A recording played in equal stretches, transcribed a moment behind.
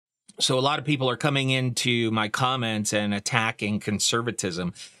So a lot of people are coming into my comments and attacking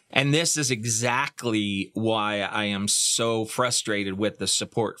conservatism. And this is exactly why I am so frustrated with the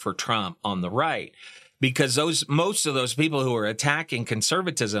support for Trump on the right, because most of those people who are attacking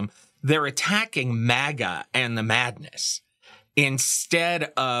conservatism, they're attacking MAGA and the madness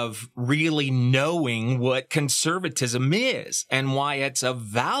instead of really knowing what conservatism is and why it's of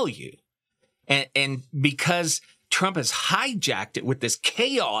value. And because Trump has hijacked it with this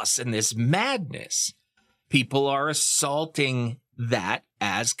chaos and this madness, people are assaulting that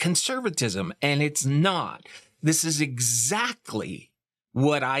as conservatism, and it's not. This is exactly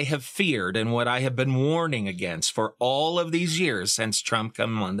what I have feared and what I have been warning against for all of these years since Trump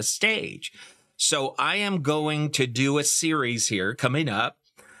came on the stage. So I am going to do a series here coming up.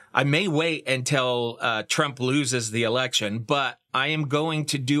 I may wait until Trump loses the election, but I am going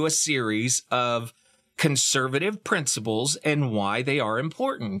to do a series of conservative principles and why they are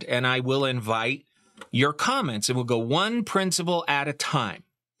important. And I will invite your comments, and we'll go one principle at a time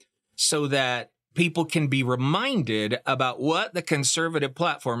so that people can be reminded about what the conservative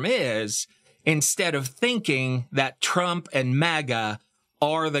platform is instead of thinking that Trump and MAGA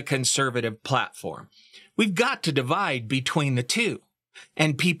are the conservative platform. We've got to divide between the two,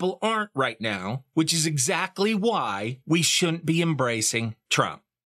 and people aren't right now, which is exactly why we shouldn't be embracing Trump.